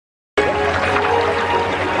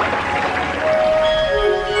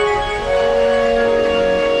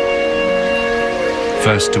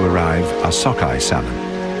First to arrive are sockeye salmon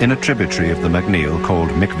in a tributary of the McNeil called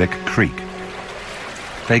Mickvick Creek.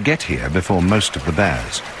 They get here before most of the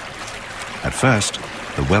bears. At first,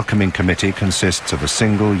 the welcoming committee consists of a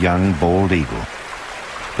single young bald eagle,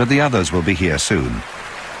 but the others will be here soon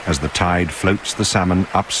as the tide floats the salmon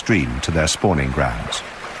upstream to their spawning grounds.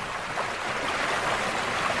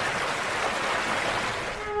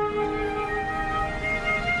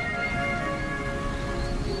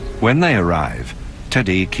 When they arrive,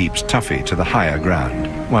 Teddy keeps Tuffy to the higher ground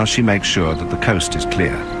while she makes sure that the coast is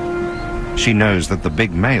clear. She knows that the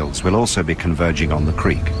big males will also be converging on the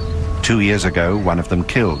creek. 2 years ago, one of them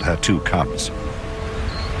killed her 2 cubs.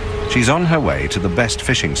 She's on her way to the best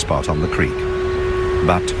fishing spot on the creek,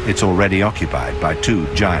 but it's already occupied by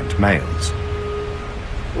 2 giant males.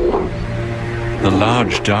 The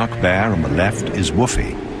large dark bear on the left is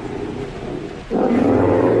Woofy.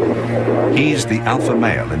 He's the alpha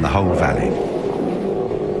male in the whole valley.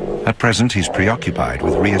 At present, he's preoccupied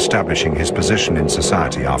with re-establishing his position in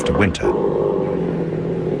society after winter.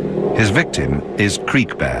 His victim is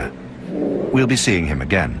Creek Bear. We'll be seeing him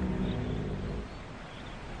again.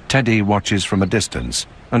 Teddy watches from a distance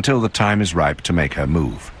until the time is ripe to make her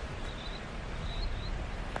move.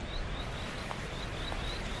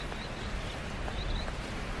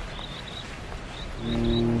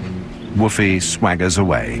 Woofy swaggers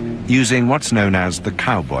away, using what's known as the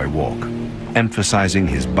cowboy walk, emphasizing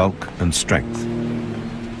his bulk and strength.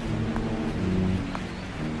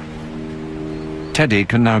 Teddy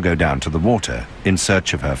can now go down to the water in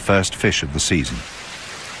search of her first fish of the season.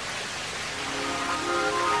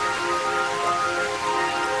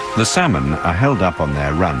 The salmon are held up on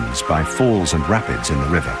their runs by falls and rapids in the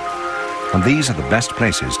river, and these are the best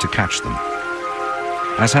places to catch them.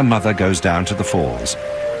 As her mother goes down to the falls,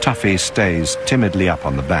 Tuffy stays timidly up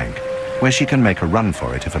on the bank, where she can make a run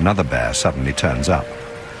for it if another bear suddenly turns up.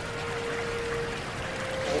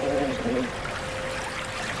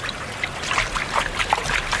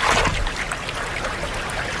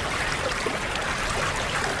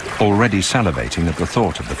 Already salivating at the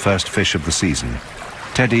thought of the first fish of the season,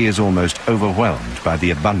 Teddy is almost overwhelmed by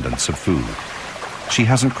the abundance of food. She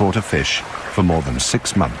hasn't caught a fish for more than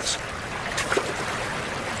 6 months.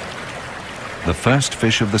 The first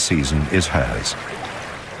fish of the season is hers,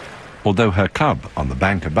 although her cub on the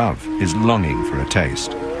bank above is longing for a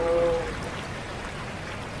taste.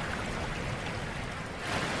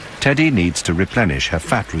 Teddy needs to replenish her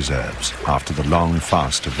fat reserves after the long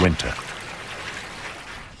fast of winter.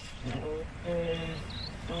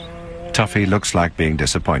 Tuffy looks like being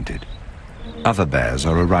disappointed. Other bears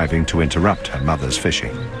are arriving to interrupt her mother's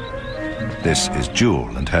fishing. This is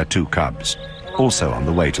Jewel and her 2 cubs, also on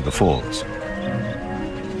the way to the falls.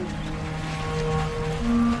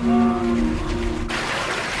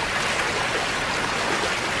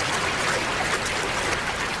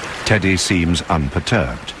 Teddy seems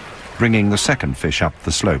unperturbed, bringing the second fish up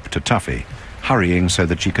the slope to Tuffy, hurrying so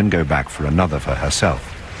that she can go back for another for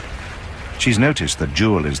herself. She's noticed that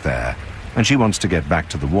Jewel is there, and she wants to get back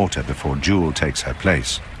to the water before Jewel takes her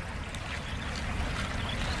place.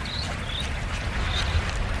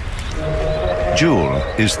 Jewel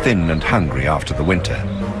is thin and hungry after the winter.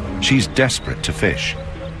 She's desperate to fish.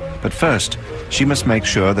 But first, she must make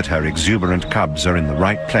sure that her exuberant cubs are in the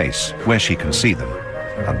right place where she can see them,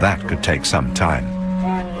 and that could take some time.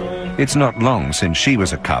 It's not long since she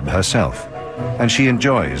was a cub herself, and she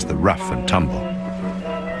enjoys the rough and tumble.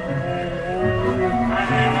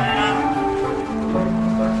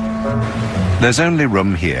 There's only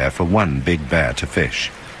room here for 1 big bear to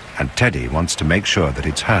fish, and Teddy wants to make sure that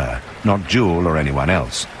it's her, not Jewel or anyone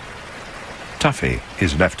else. Tuffy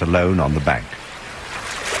is left alone on the bank.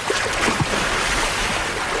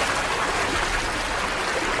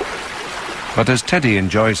 But as Teddy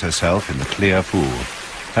enjoys herself in the clear pool,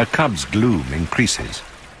 her cub's gloom increases.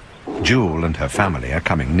 Jewel and her family are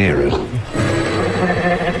coming nearer.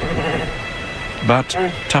 But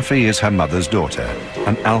Tuffy is her mother's daughter,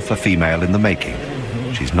 an alpha female in the making.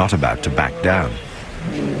 She's not about to back down.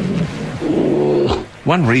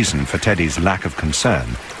 One reason for Teddy's lack of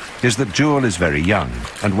concern is that Jewel is very young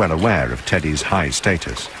and well aware of Teddy's high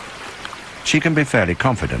status. She can be fairly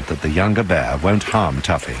confident that the younger bear won't harm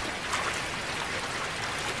Tuffy.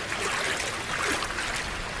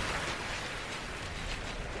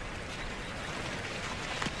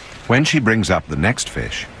 When she brings up the next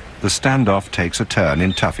fish, the standoff takes a turn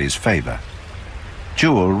in Tuffy's favor.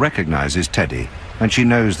 Jewel recognizes Teddy, and she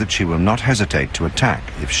knows that she will not hesitate to attack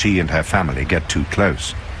if she and her family get too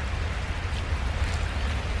close.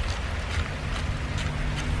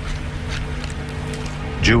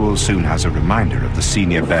 Jewel soon has a reminder of the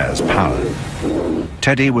senior bear's power.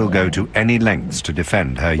 Teddy will go to any lengths to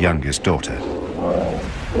defend her youngest daughter.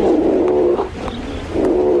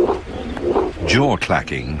 Jaw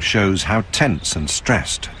clacking shows how tense and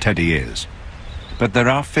stressed Teddy is. But there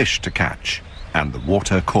are fish to catch, and the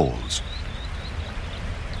water calls.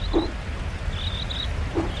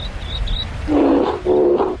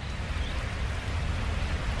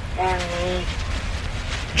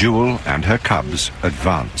 Jewel and her cubs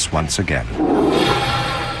advance once again.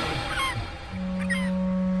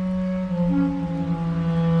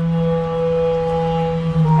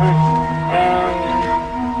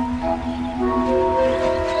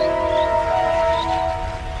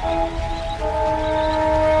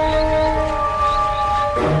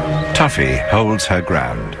 Tuffy holds her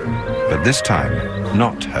ground, but this time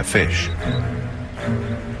not her fish.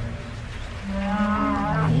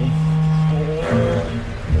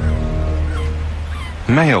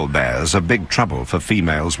 Male bears are big trouble for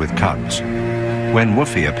females with cubs. When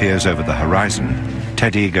Woofy appears over the horizon,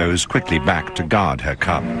 Teddy goes quickly back to guard her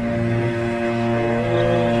cub.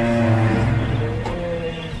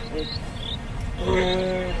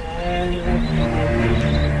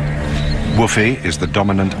 Woofy is the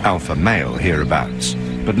dominant alpha male hereabouts,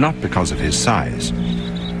 but not because of his size.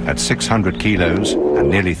 At 600 kilos and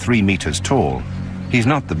nearly 3 meters tall, he's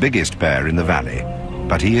not the biggest bear in the valley,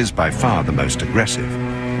 but he is by far the most aggressive.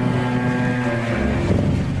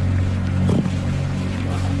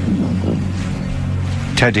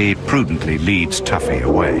 Teddy prudently leads Tuffy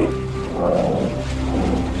away.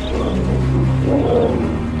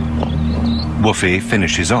 Woofy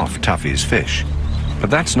finishes off Tuffy's fish, but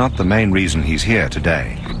that's not the main reason he's here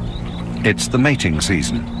today. It's the mating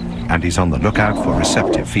season, and he's on the lookout for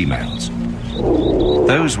receptive females.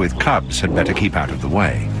 Those with cubs had better keep out of the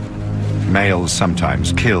way. Males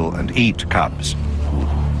sometimes kill and eat cubs.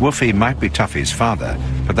 Woofy might be Tuffy's father,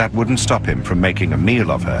 but that wouldn't stop him from making a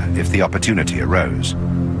meal of her if the opportunity arose.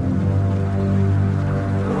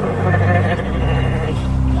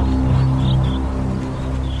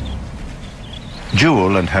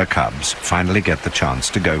 Jewel and her cubs finally get the chance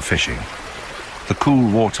to go fishing. The cool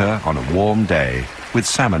water on a warm day, with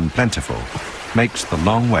salmon plentiful, makes the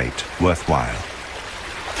long wait worthwhile.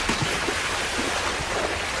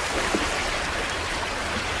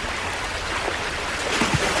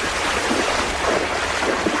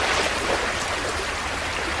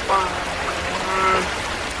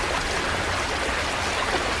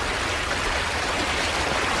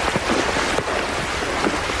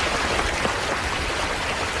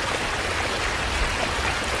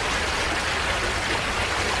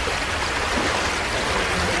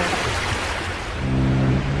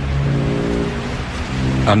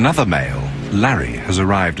 Another male, Larry, has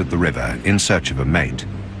arrived at the river in search of a mate.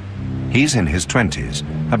 He's in his 20s,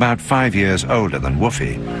 about 5 years older than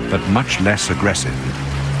Woofy, but much less aggressive.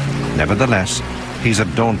 Nevertheless, he's a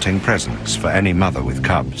daunting presence for any mother with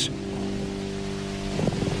cubs.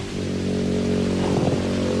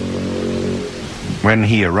 When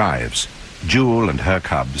he arrives, Jewel and her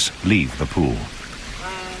cubs leave the pool.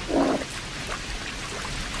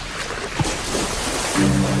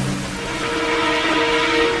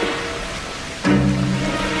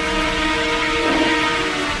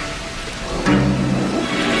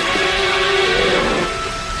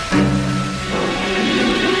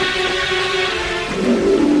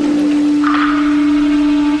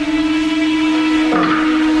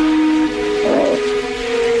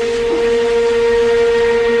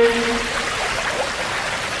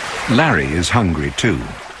 Larry is hungry too.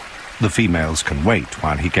 The females can wait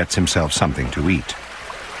while he gets himself something to eat.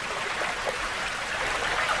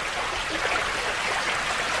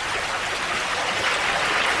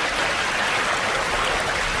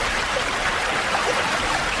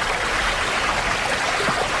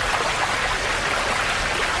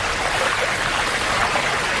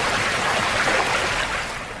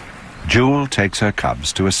 Jewel takes her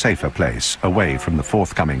cubs to a safer place away from the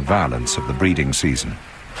forthcoming violence of the breeding season,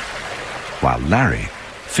 while Larry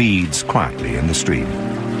feeds quietly in the stream.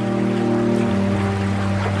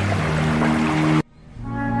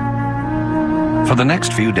 For the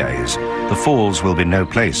next few days, the falls will be no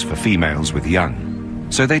place for females with young,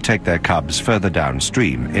 so they take their cubs further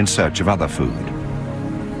downstream in search of other food.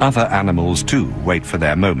 Other animals too wait for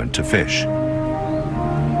their moment to fish.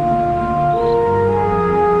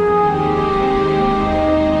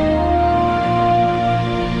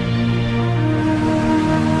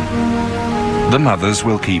 The mothers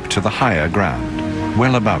will keep to the higher ground,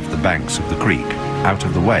 well above the banks of the creek, out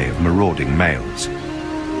of the way of marauding males.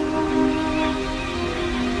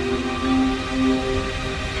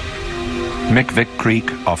 Mick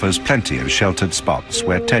Creek offers plenty of sheltered spots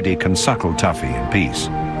where Teddy can suckle Tuffy in peace.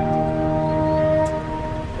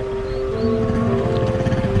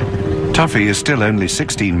 Tuffy is still only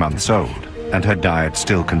 16 months old, and her diet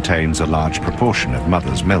still contains a large proportion of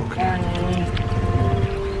mother's milk.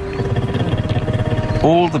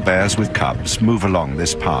 All the bears with cubs move along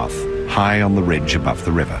this path, high on the ridge above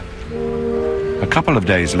the river. A couple of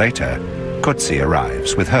days later, Kutsi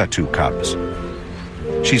arrives with her 2 cubs.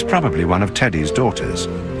 She's probably one of Teddy's daughters,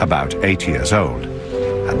 about 8 years old,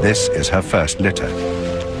 and this is her first litter.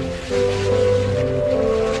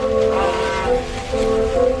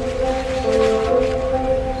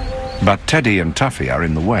 But Teddy and Tuffy are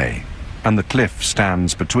in the way, and the cliff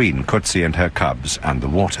stands between Kutsi and her cubs and the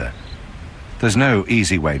water. There's no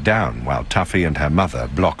easy way down while Tuffy and her mother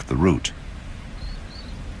block the route.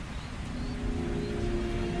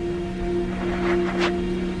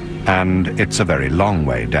 And it's a very long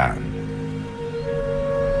way down.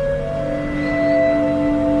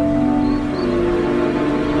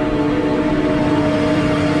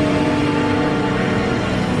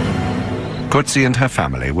 Kutsi and her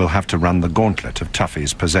family will have to run the gauntlet of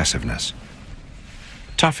Tuffy's possessiveness.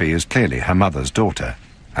 Tuffy is clearly her mother's daughter,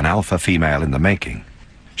 an alpha female in the making.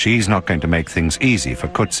 She's not going to make things easy for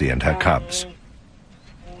Kutsi and her cubs.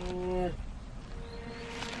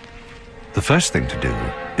 The first thing to do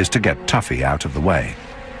is to get Tuffy out of the way.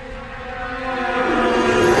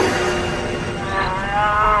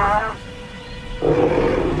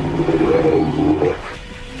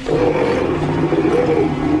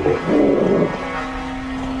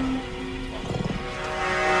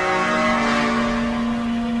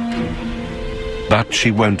 But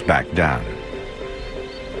she won't back down.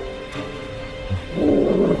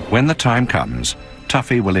 When the time comes,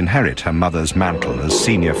 Tuffy will inherit her mother's mantle as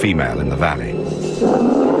senior female in the valley.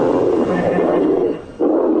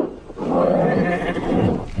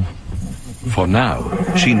 For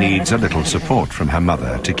now, she needs a little support from her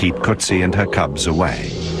mother to keep Kutsi and her cubs away.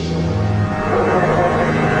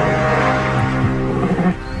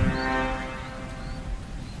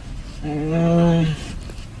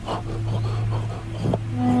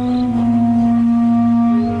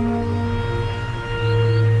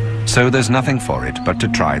 So there's nothing for it but to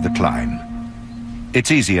try the climb. It's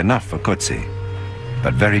easy enough for Kutsi,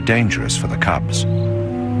 but very dangerous for the cubs.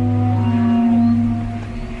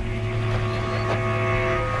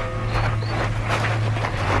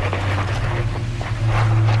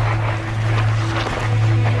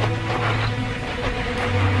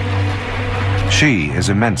 She is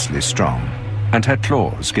immensely strong, and her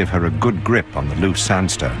claws give her a good grip on the loose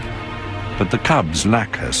sandstone, but the cubs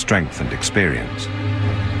lack her strength and experience.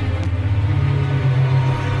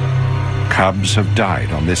 Cubs have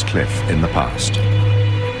died on this cliff in the past.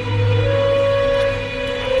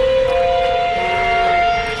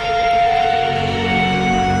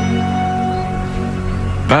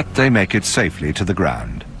 But they make it safely to the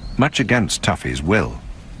ground, much against Tuffy's will.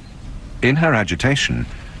 In her agitation,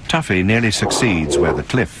 Tuffy nearly succeeds where the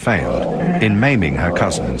cliff failed, in maiming her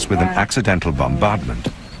cousins with an accidental bombardment.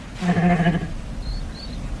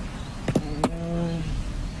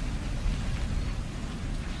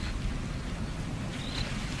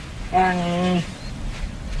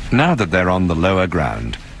 Now that they're on the lower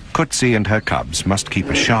ground, Kutsi and her cubs must keep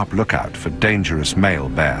a sharp lookout for dangerous male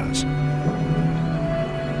bears.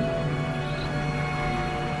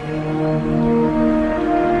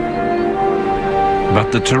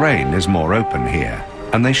 But the terrain is more open here,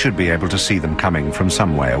 and they should be able to see them coming from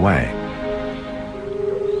some way away.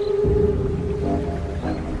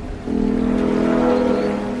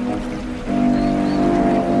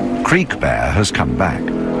 Creek Bear has come back.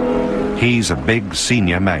 He's a big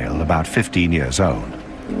senior male, about 15 years old.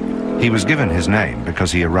 He was given his name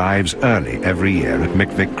because he arrives early every year at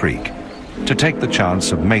Mick Creek to take the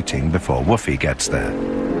chance of mating before Woofy gets there.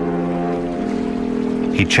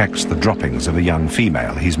 He checks the droppings of a young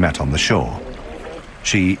female he's met on the shore.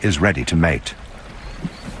 She is ready to mate.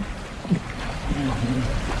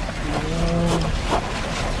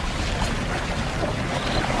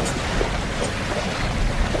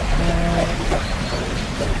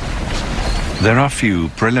 There are few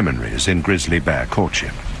preliminaries in grizzly bear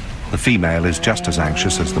courtship. The female is just as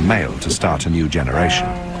anxious as the male to start a new generation.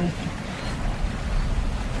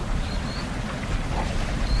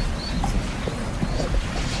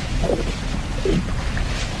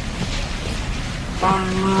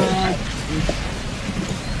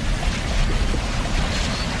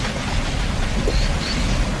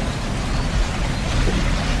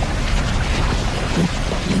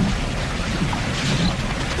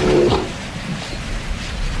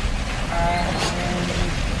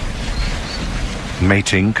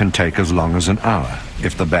 Mating can take as long as an hour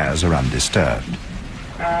if the bears are undisturbed.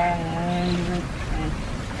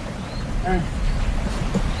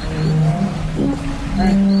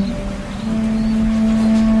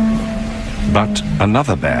 But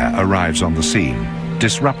another bear arrives on the scene,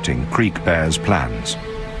 disrupting Creek Bear's plans.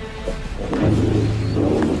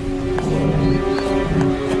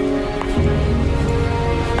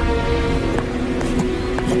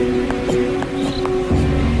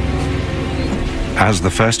 As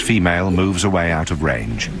the first female moves away out of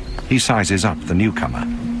range, he sizes up the newcomer.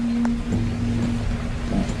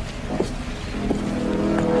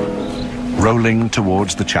 Rolling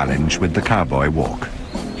towards the challenge with the cowboy walk,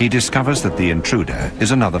 he discovers that the intruder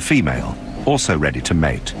is another female, also ready to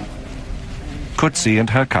mate. Kutsi and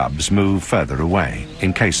her cubs move further away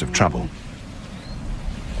in case of trouble.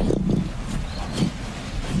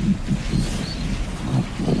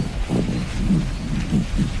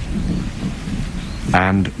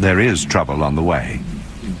 And there is trouble on the way.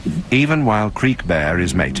 Even while Creek Bear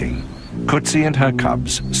is mating, Kutsi and her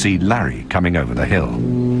cubs see Larry coming over the hill.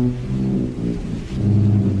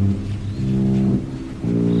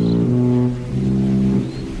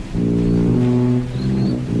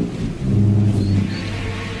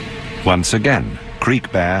 Once again,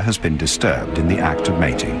 Creek Bear has been disturbed in the act of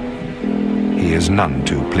mating. He is none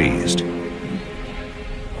too pleased.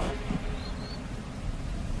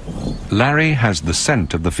 Larry has the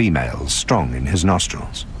scent of the females strong in his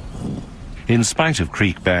nostrils. In spite of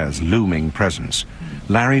Creek Bear's looming presence,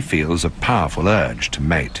 Larry feels a powerful urge to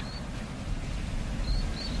mate.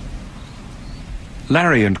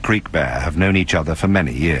 Larry and Creek Bear have known each other for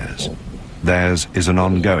many years. Theirs is an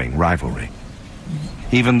ongoing rivalry.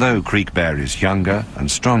 Even though Creek Bear is younger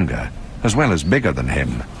and stronger, as well as bigger than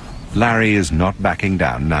him, Larry is not backing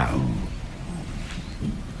down now.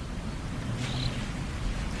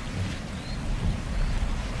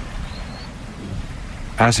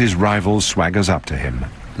 As his rival swaggers up to him,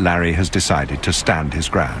 Larry has decided to stand his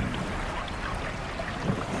ground.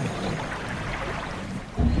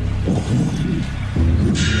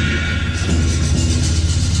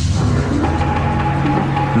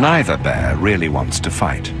 Neither bear really wants to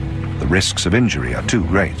fight. The risks of injury are too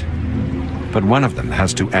great. But one of them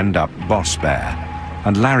has to end up boss bear,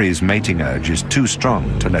 and Larry's mating urge is too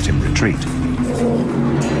strong to let him retreat.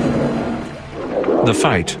 The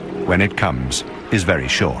fight, when it comes, is very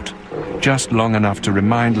short, just long enough to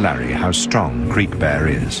remind Larry how strong Creek Bear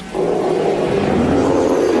is.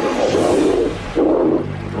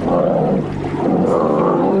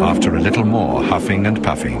 After a little more huffing and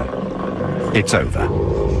puffing, it's over.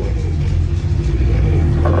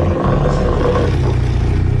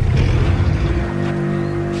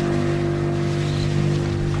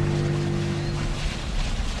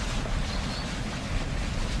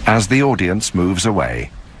 As the audience moves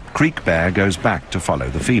away, Creek Bear goes back to follow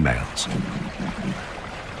the females.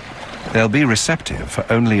 They'll be receptive for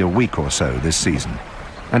only a week or so this season,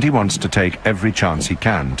 and he wants to take every chance he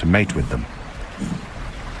can to mate with them.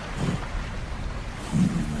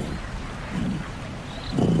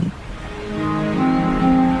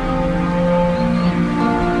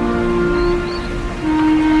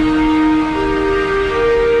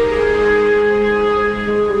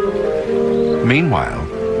 Meanwhile,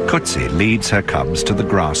 Kutsi leads her cubs to the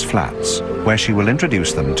grass flats, where she will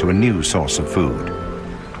introduce them to a new source of food.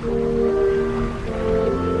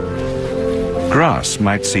 Grass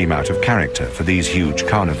might seem out of character for these huge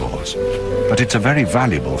carnivores, but it's a very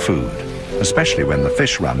valuable food, especially when the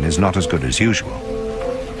fish run is not as good as usual.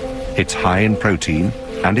 It's high in protein,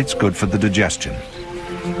 and it's good for the digestion.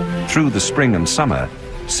 Through the spring and summer,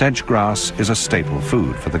 sedge grass is a staple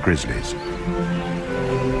food for the grizzlies.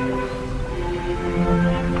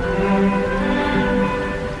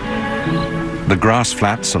 The grass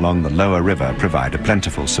flats along the lower river provide a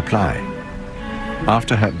plentiful supply.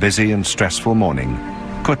 After her busy and stressful morning,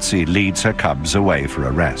 Kutsi leads her cubs away for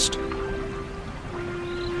a rest.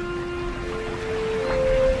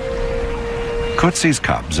 Kutsi's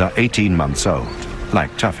cubs are 18 months old,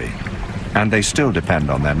 like Tuffy, and they still depend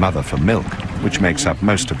on their mother for milk, which makes up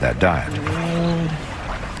most of their diet.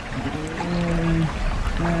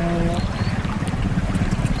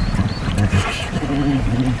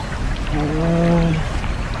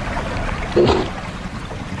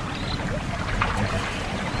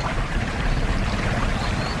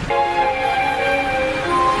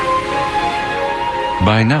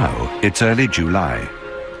 By now, it's early July,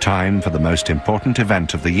 time for the most important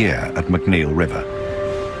event of the year at McNeil River.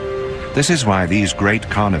 This is why these great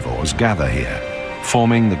carnivores gather here,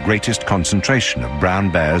 forming the greatest concentration of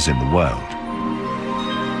brown bears in the world.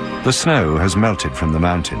 The snow has melted from the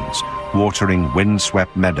mountains, watering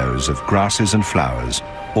wind-swept meadows of grasses and flowers,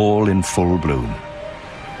 all in full bloom.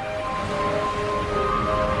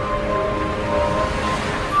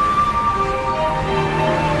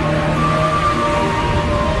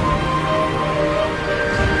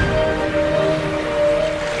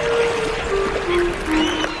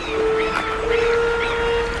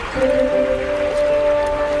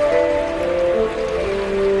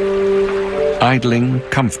 Idling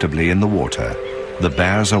comfortably in the water, the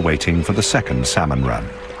bears are waiting for the second salmon run,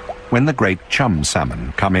 when the great chum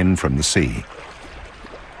salmon come in from the sea.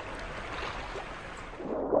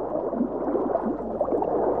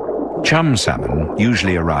 Chum salmon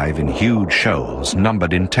usually arrive in huge shoals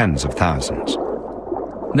numbered in tens of thousands.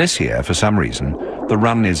 This year, for some reason, the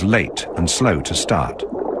run is late and slow to start,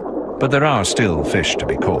 but there are still fish to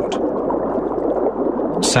be caught.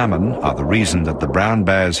 Salmon are the reason that the brown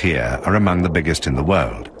bears here are among the biggest in the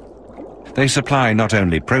world. They supply not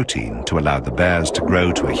only protein to allow the bears to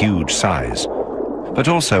grow to a huge size, but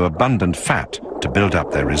also abundant fat to build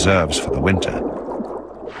up their reserves for the winter.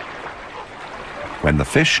 When the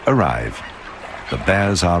fish arrive, the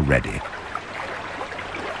bears are ready.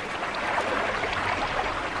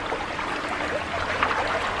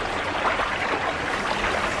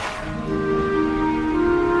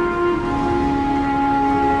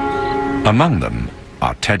 Among them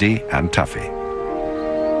are Teddy and Tuffy.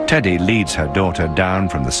 Teddy leads her daughter down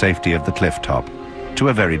from the safety of the cliff top to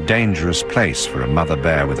a very dangerous place for a mother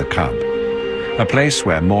bear with a cub, a place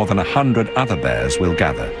where more than 100 other bears will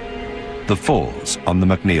gather, the falls on the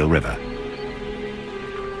McNeil River.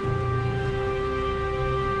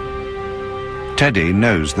 Teddy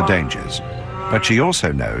knows the dangers, but she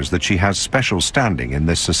also knows that she has special standing in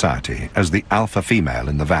this society as the alpha female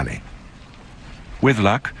in the valley. With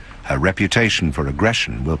luck, her reputation for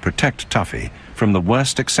aggression will protect Tuffy from the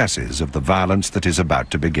worst excesses of the violence that is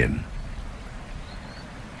about to begin.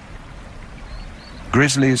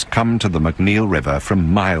 Grizzlies come to the McNeil River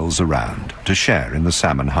from miles around to share in the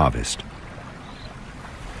salmon harvest.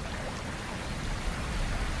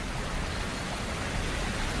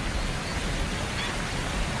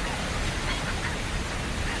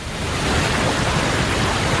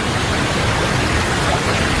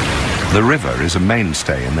 The river is a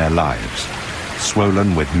mainstay in their lives.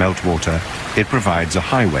 Swollen with meltwater, it provides a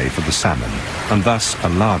highway for the salmon and thus a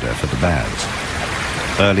larder for the bears.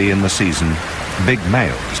 Early in the season, big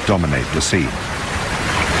males dominate the scene.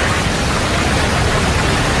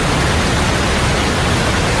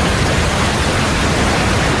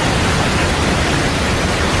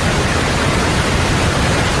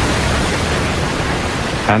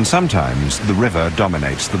 And sometimes the river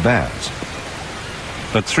dominates the bears.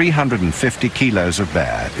 But 350 kilos of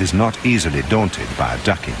bear is not easily daunted by a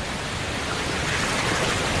ducking.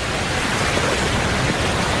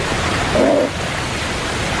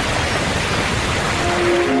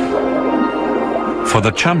 For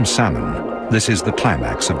the chum salmon, this is the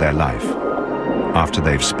climax of their life. After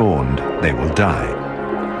they've spawned, they will die.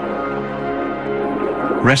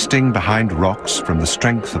 Resting behind rocks from the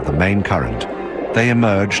strength of the main current, they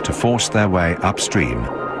emerge to force their way upstream,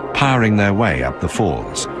 powering their way up the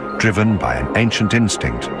falls, driven by an ancient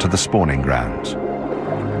instinct to the spawning grounds.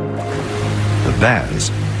 The bears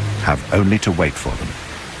have only to wait for them.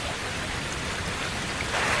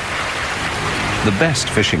 The best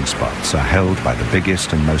fishing spots are held by the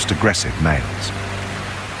biggest and most aggressive males.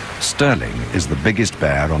 Sterling is the biggest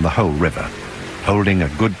bear on the whole river, holding a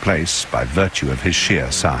good place by virtue of his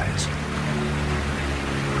sheer size.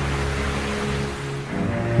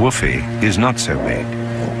 Woofy is not so big,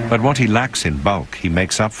 but what he lacks in bulk he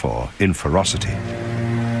makes up for in ferocity.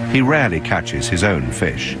 He rarely catches his own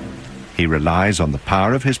fish. He relies on the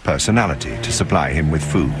power of his personality to supply him with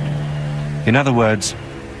food. In other words,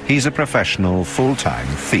 he's a professional, full-time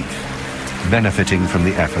thief, benefiting from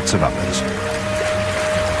the efforts of others.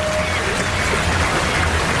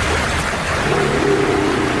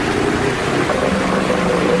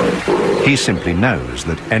 He simply knows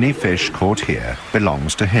that any fish caught here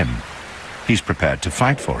belongs to him. He's prepared to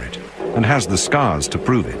fight for it, and has the scars to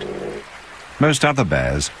prove it. Most other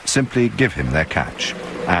bears simply give him their catch,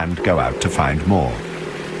 and go out to find more.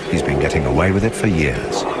 He's been getting away with it for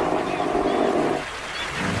years.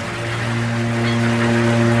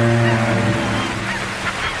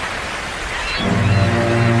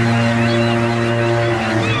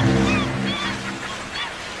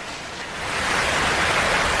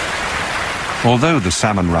 Although the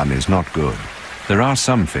salmon run is not good, there are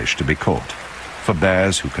some fish to be caught, for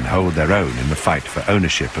bears who can hold their own in the fight for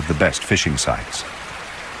ownership of the best fishing sites.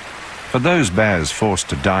 For those bears forced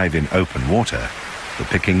to dive in open water, the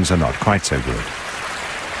pickings are not quite so good.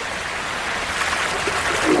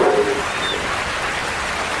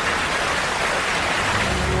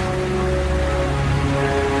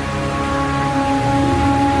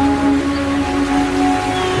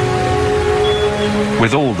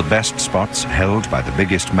 With all the best spots held by the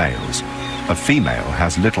biggest males, a female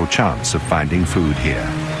has little chance of finding food here,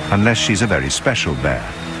 unless she's a very special bear.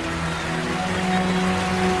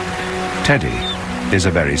 Teddy is a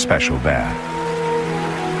very special bear.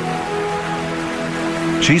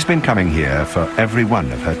 She's been coming here for every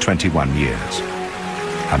one of her 21 years.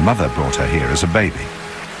 Her mother brought her here as a baby.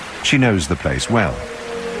 She knows the place well,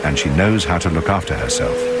 and she knows how to look after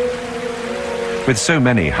herself. With so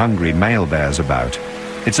many hungry male bears about,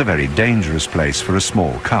 it's a very dangerous place for a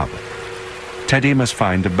small cub. Teddy must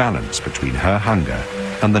find a balance between her hunger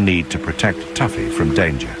and the need to protect Tuffy from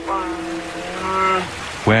danger.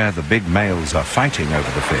 Where the big males are fighting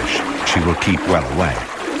over the fish, she will keep well away.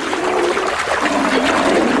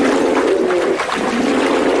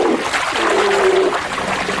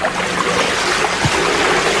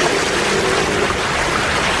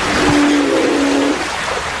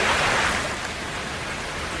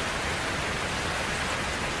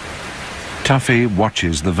 Tuffy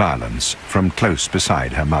watches the violence from close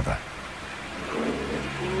beside her mother.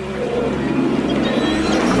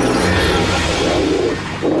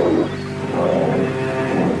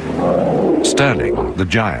 Sterling, the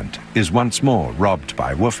giant, is once more robbed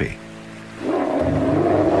by Woofy.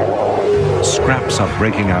 Scraps are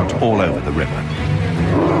breaking out all over the river.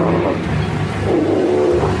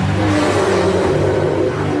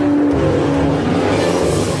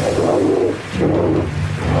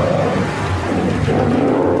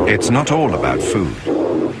 It's not all about food.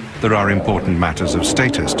 There are important matters of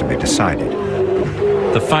status to be decided.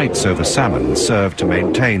 The fights over salmon serve to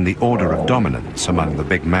maintain the order of dominance among the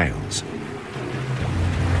big males.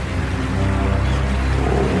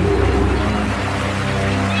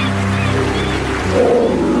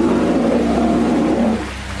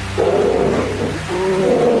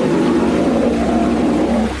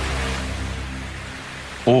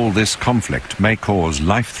 All this conflict may cause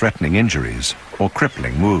life-threatening injuries or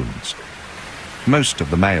crippling wounds. Most of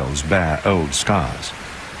the males bear old scars.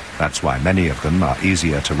 That's why many of them are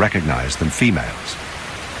easier to recognize than females.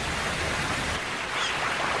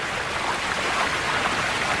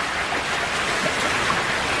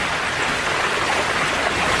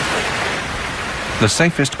 The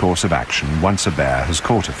safest course of action once a bear has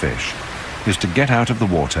caught a fish is to get out of the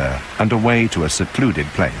water and away to a secluded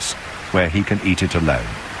place where he can eat it alone.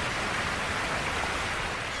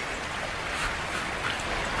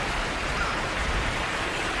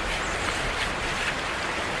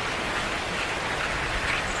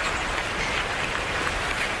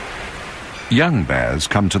 Young bears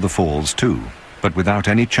come to the falls too, but without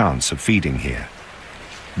any chance of feeding here.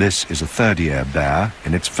 This is a third-year bear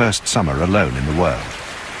in its first summer alone in the world.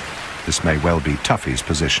 This may well be Tuffy's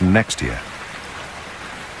position next year.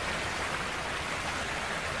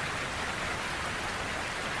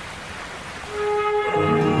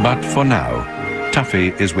 But for now,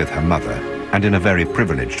 Tuffy is with her mother and in a very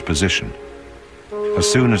privileged position.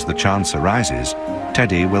 As soon as the chance arises,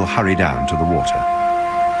 Teddy will hurry down to the water.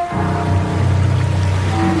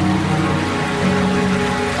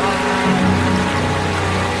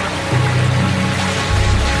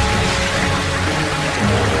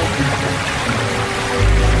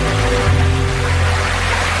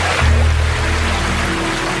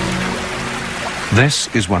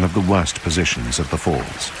 This is one of the worst positions of the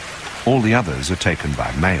falls. All the others are taken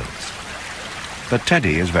by males. But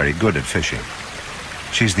Teddy is very good at fishing.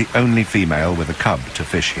 She's the only female with a cub to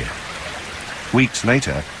fish here. Weeks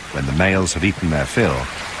later, when the males have eaten their fill,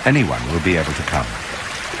 anyone will be able to come.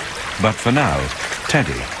 But for now,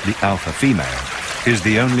 Teddy, the alpha female, is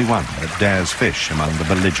the only one that dares fish among the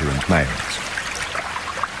belligerent males.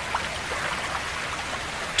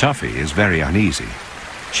 Tuffy is very uneasy.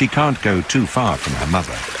 She can't go too far from her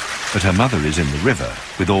mother, but her mother is in the river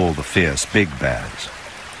with all the fierce big bears.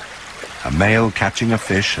 A male catching a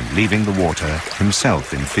fish and leaving the water,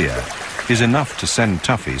 himself in fear, is enough to send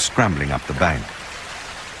Tuffy scrambling up the bank.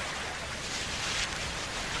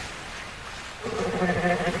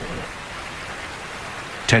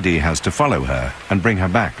 Teddy has to follow her and bring her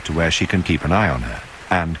back to where she can keep an eye on her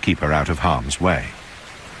and keep her out of harm's way.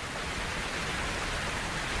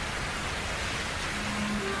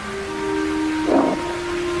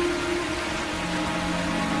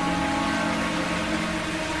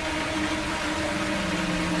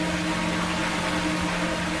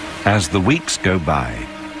 As the weeks go by,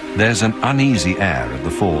 there's an uneasy air at the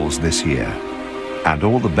falls this year, and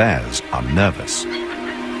all the bears are nervous.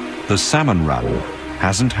 The salmon run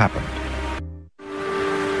hasn't happened.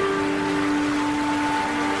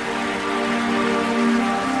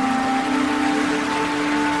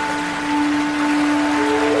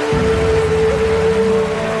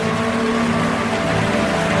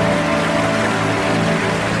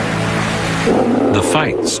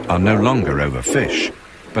 fights are no longer over fish,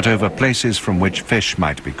 but over places from which fish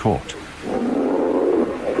might be caught.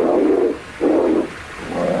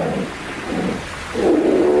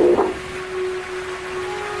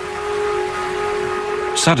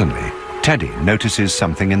 Suddenly, Teddy notices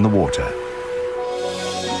something in the water.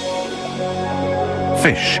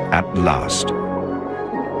 Fish at last.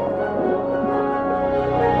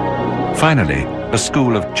 Finally, a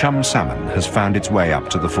school of chum salmon has found its way up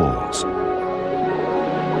to the falls.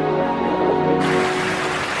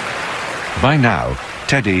 By now,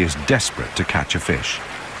 Teddy is desperate to catch a fish.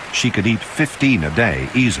 She could eat 15 a day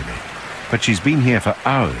easily, but she's been here for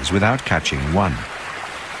hours without catching one.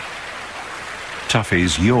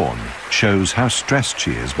 Tuffy's yawn shows how stressed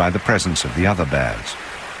she is by the presence of the other bears.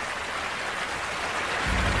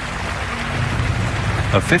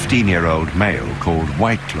 A 15-year-old male called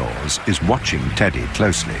White Claws is watching Teddy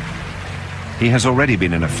closely. He has already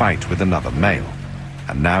been in a fight with another male,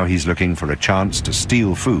 and now he's looking for a chance to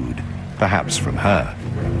steal food, perhaps from her.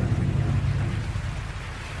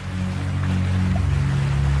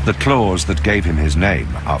 The claws that gave him his name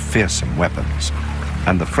are fearsome weapons,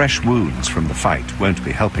 and the fresh wounds from the fight won't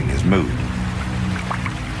be helping his mood.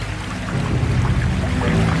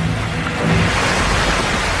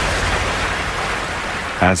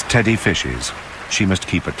 As Teddy fishes, she must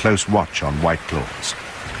keep a close watch on White Claws.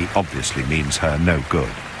 He obviously means her no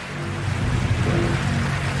good.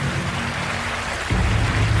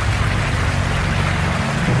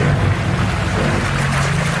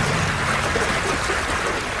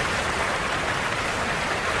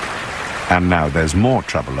 And now there's more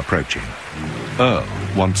trouble approaching. Earl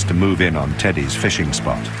wants to move in on Teddy's fishing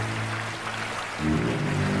spot.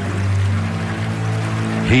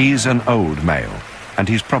 He's an old male, and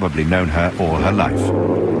he's probably known her all her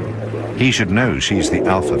life. He should know she's the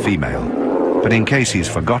alpha female, but in case he's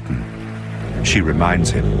forgotten, she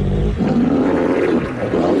reminds him.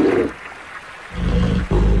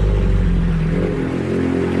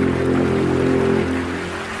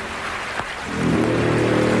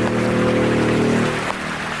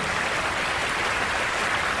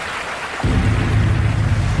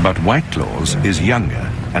 But White Claws is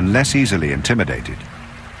younger and less easily intimidated.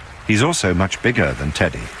 He's also much bigger than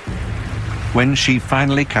Teddy. When she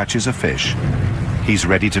finally catches a fish, he's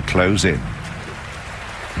ready to close in.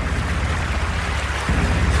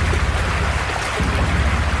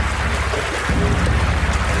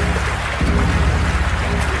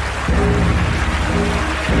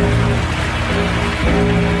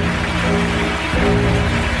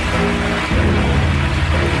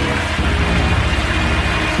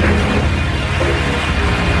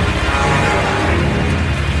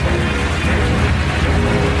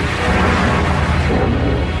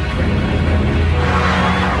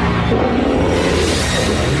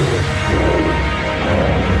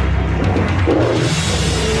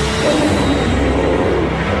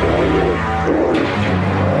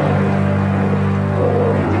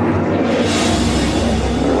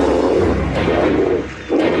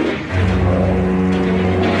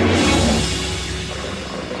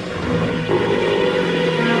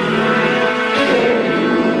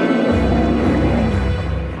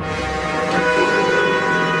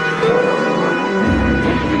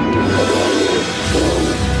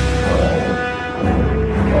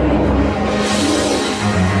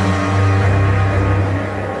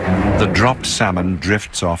 The dropped salmon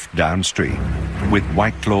drifts off downstream, with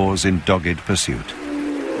White Claws in dogged pursuit.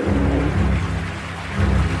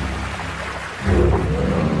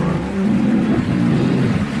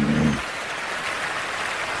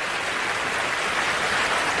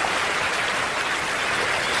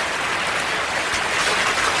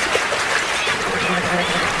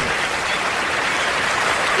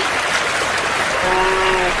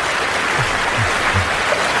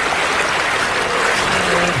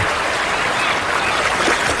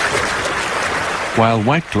 While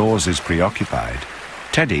White Claws is preoccupied,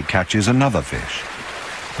 Teddy catches another fish.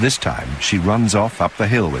 This time, she runs off up the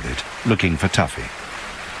hill with it, looking for Tuffy.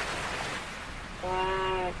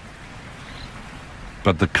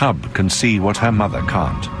 But the cub can see what her mother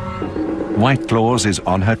can't. White Claws is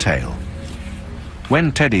on her tail.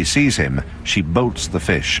 When Teddy sees him, she bolts the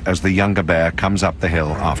fish as the younger bear comes up the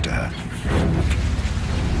hill after her.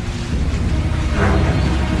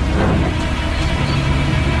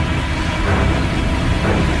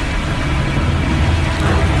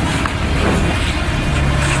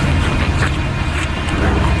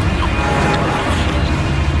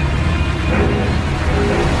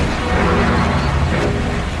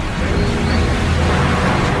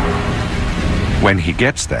 When he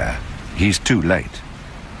gets there, he's too late.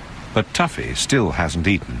 But Tuffy still hasn't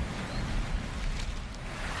eaten.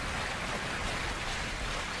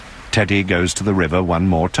 Teddy goes to the river one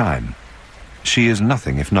more time. She is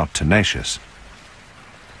nothing if not tenacious.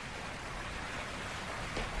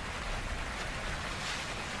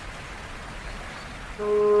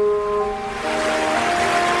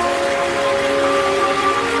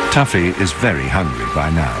 Tuffy is very hungry by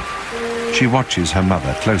now. She watches her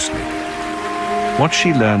mother closely. What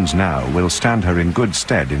she learns now will stand her in good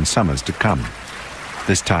stead in summers to come.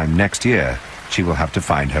 This time next year, she will have to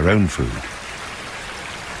find her own food.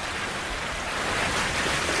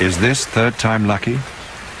 Is this third time lucky?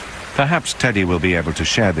 Perhaps Teddy will be able to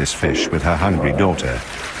share this fish with her hungry daughter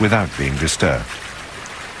without being disturbed.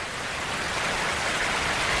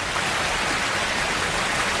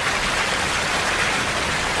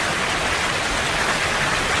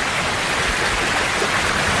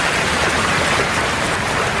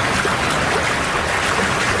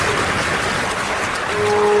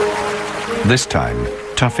 This time,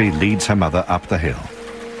 Tuffy leads her mother up the hill.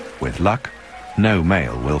 With luck, no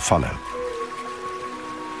male will follow.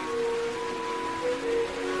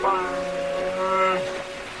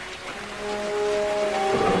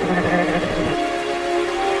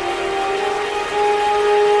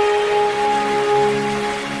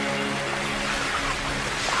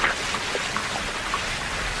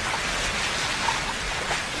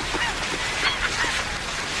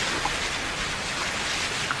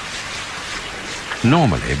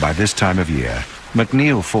 Normally, by this time of year,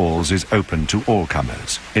 McNeil Falls is open to all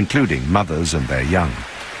comers, including mothers and their young.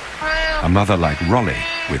 A mother like Rolly,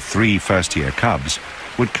 with 3 first-year cubs,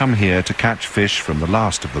 would come here to catch fish from the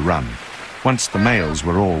last of the run, once the males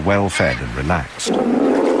were all well-fed and relaxed.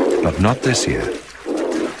 But not this year.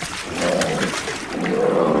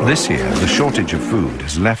 This year, the shortage of food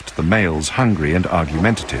has left the males hungry and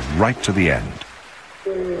argumentative right to the end.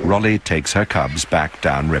 Rolly takes her cubs back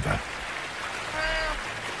downriver.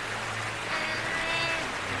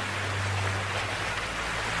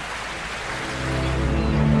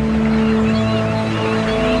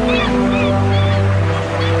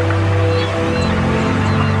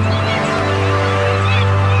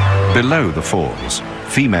 Below the falls,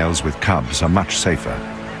 females with cubs are much safer.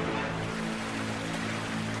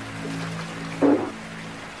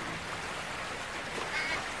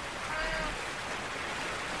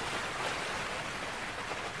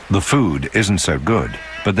 The food isn't so good,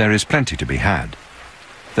 but there is plenty to be had.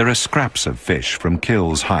 There are scraps of fish from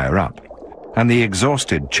kills higher up, and the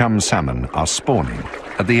exhausted chum salmon are spawning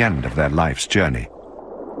at the end of their life's journey.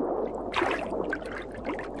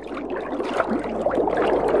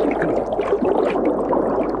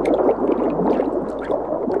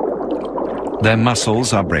 Their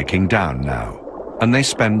muscles are breaking down now, and they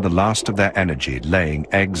spend the last of their energy laying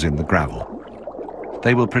eggs in the gravel.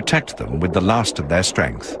 They will protect them with the last of their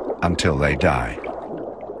strength until they die.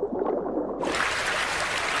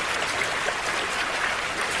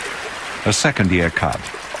 A second-year cub,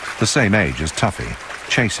 the same age as Tuffy,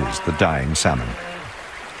 chases the dying salmon.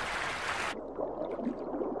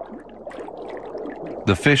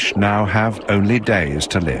 The fish now have only days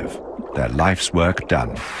to live, their life's work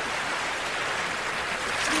done.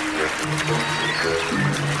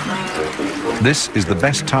 This is the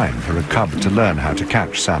best time for a cub to learn how to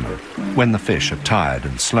catch salmon, when the fish are tired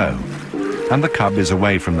and slow, and the cub is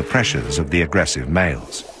away from the pressures of the aggressive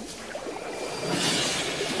males.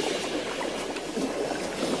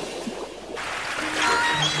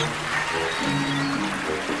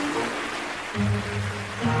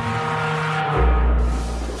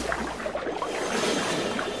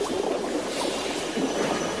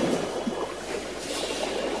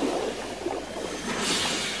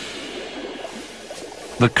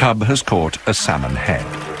 The cub has caught a salmon head.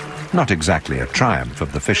 Not exactly a triumph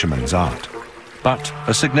of the fisherman's art, but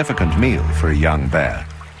a significant meal for a young bear.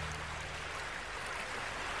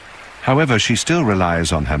 However, she still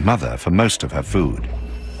relies on her mother for most of her food.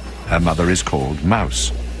 Her mother is called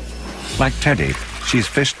Mouse. Like Teddy, she's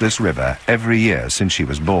fished this river every year since she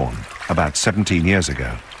was born, about 17 years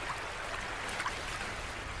ago.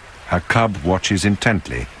 Her cub watches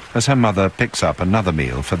intently as her mother picks up another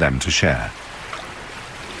meal for them to share.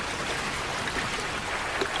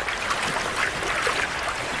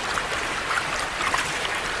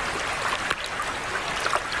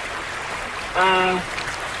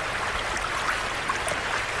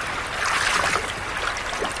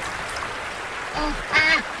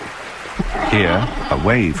 Here,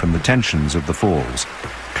 away from the tensions of the falls,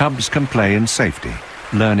 cubs can play in safety,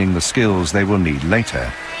 learning the skills they will need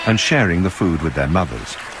later and sharing the food with their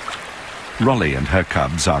mothers. Rolly and her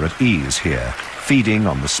cubs are at ease here, feeding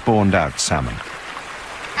on the spawned-out salmon.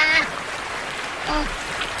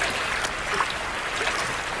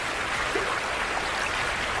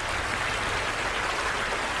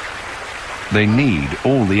 They need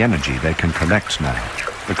all the energy they can collect now,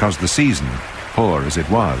 because the season, poor as it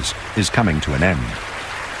was, is coming to an end.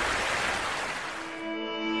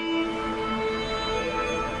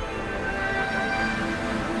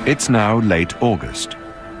 It's now late August,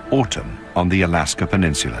 autumn on the Alaska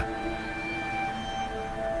Peninsula.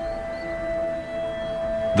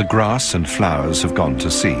 The grass and flowers have gone to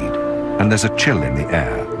seed, and there's a chill in the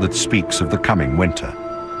air that speaks of the coming winter.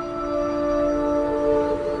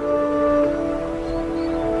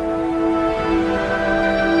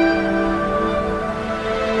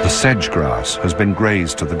 The sedge grass has been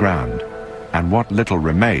grazed to the ground, and what little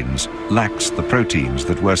remains lacks the proteins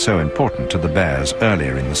that were so important to the bears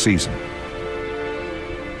earlier in the season.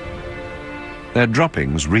 Their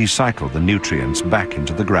droppings recycle the nutrients back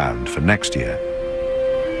into the ground for next year.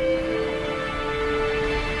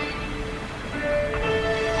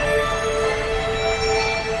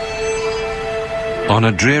 On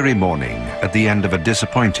a dreary morning at the end of a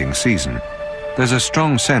disappointing season, there's a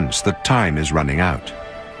strong sense that time is running out.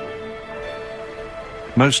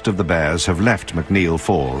 Most of the bears have left McNeil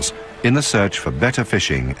Falls in the search for better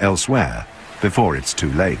fishing elsewhere before it's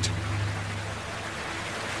too late.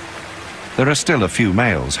 There are still a few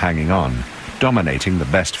males hanging on, dominating the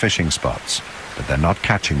best fishing spots, but they're not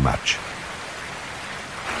catching much.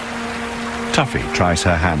 Tuffy tries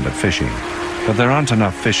her hand at fishing, but there aren't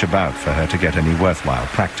enough fish about for her to get any worthwhile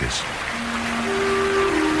practice.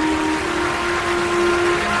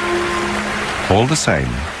 All the same,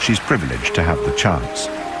 she's privileged to have the chance.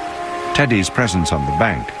 Teddy's presence on the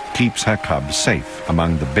bank keeps her cubs safe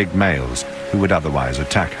among the big males who would otherwise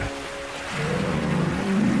attack her.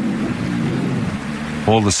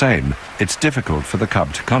 All the same, it's difficult for the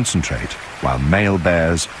cub to concentrate, while male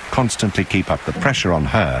bears constantly keep up the pressure on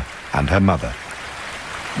her and her mother.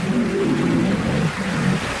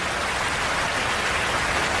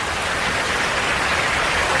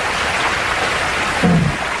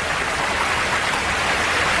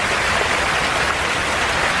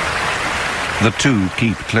 The two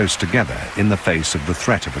keep close together in the face of the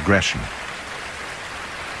threat of aggression.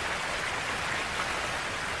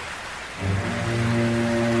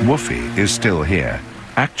 Woofy is still here,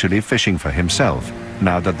 actually fishing for himself,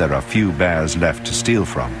 now that there are few bears left to steal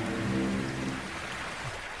from.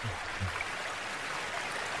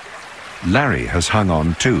 Larry has hung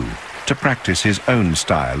on too, to practice his own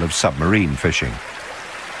style of submarine fishing.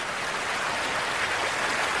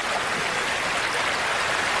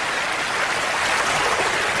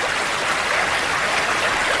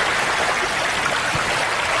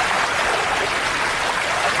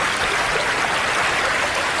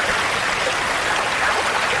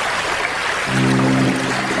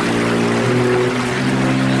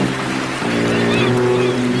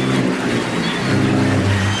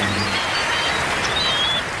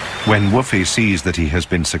 When Woofy sees that he has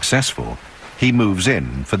been successful, he moves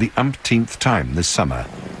in for the umpteenth time this summer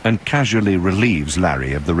and casually relieves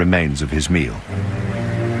Larry of the remains of his meal.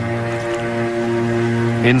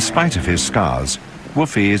 In spite of his scars,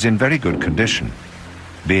 Woofy is in very good condition.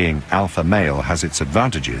 Being alpha male has its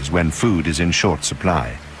advantages when food is in short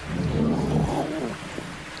supply.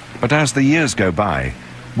 But as the years go by,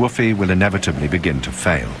 Woofy will inevitably begin to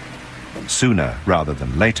fail. Sooner rather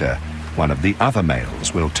than later, one of the other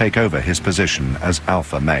males will take over his position as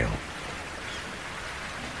alpha male.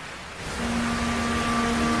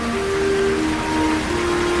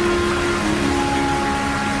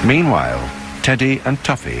 Meanwhile, Teddy and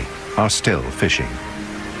Tuffy are still fishing.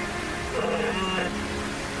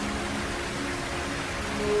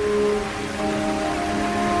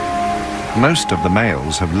 Most of the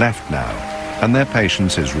males have left now, and their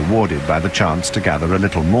patience is rewarded by the chance to gather a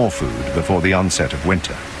little more food before the onset of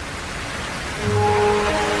winter.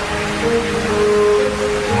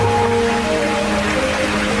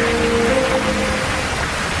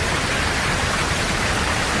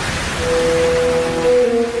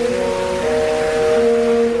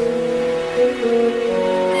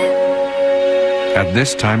 At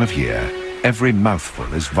this time of year, every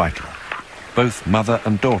mouthful is vital. Both mother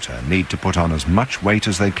and daughter need to put on as much weight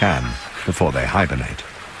as they can before they hibernate.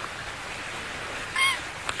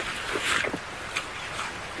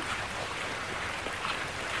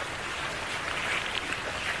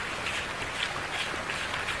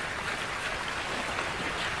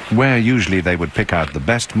 Where usually they would pick out the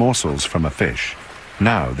best morsels from a fish,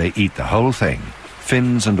 now they eat the whole thing,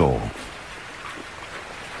 fins and all.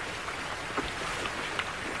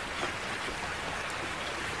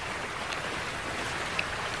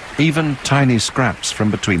 Even tiny scraps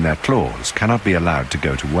from between their claws cannot be allowed to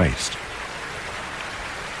go to waste.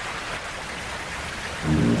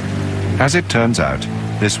 As it turns out,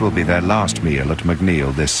 This will be their last meal at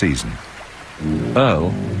McNeil this season.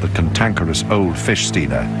 Earl, the cantankerous old fish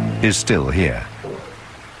stealer, is still here.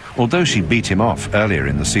 Although she beat him off earlier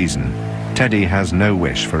in the season, Teddy has no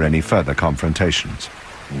wish for any further confrontations.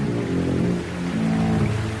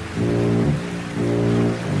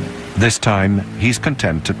 This time, he's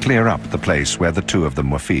content to clear up the place where the two of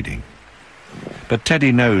them were feeding. But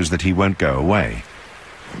Teddy knows that he won't go away.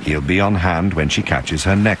 He'll be on hand when she catches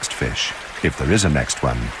her next fish, if there is a next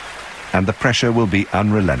one, and the pressure will be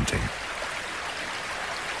unrelenting.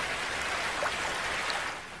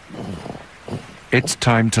 It's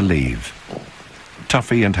time to leave.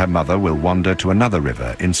 Tuffy and her mother will wander to another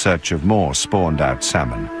river in search of more spawned-out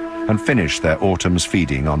salmon and finish their autumn's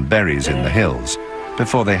feeding on berries in the hills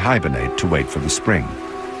before they hibernate to wait for the spring.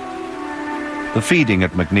 The feeding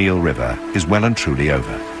at McNeil River is well and truly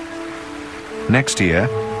over. Next year,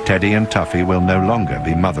 Teddy and Tuffy will no longer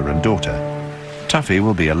be mother and daughter. Tuffy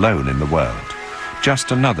will be alone in the world,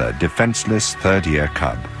 just another defenseless third-year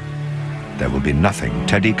cub. There will be nothing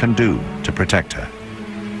Teddy can do to protect her.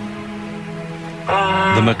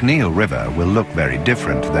 The McNeil River will look very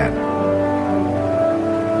different then.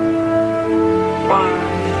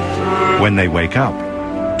 When they wake up,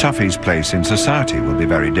 Tuffy's place in society will be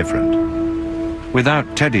very different.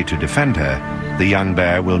 Without Teddy to defend her, the young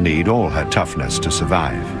bear will need all her toughness to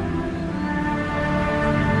survive.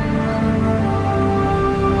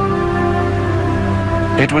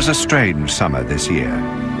 It was a strange summer this year,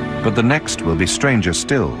 but the next will be stranger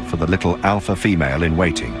still for the little alpha female in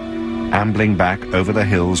waiting, ambling back over the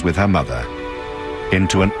hills with her mother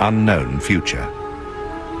into an unknown future.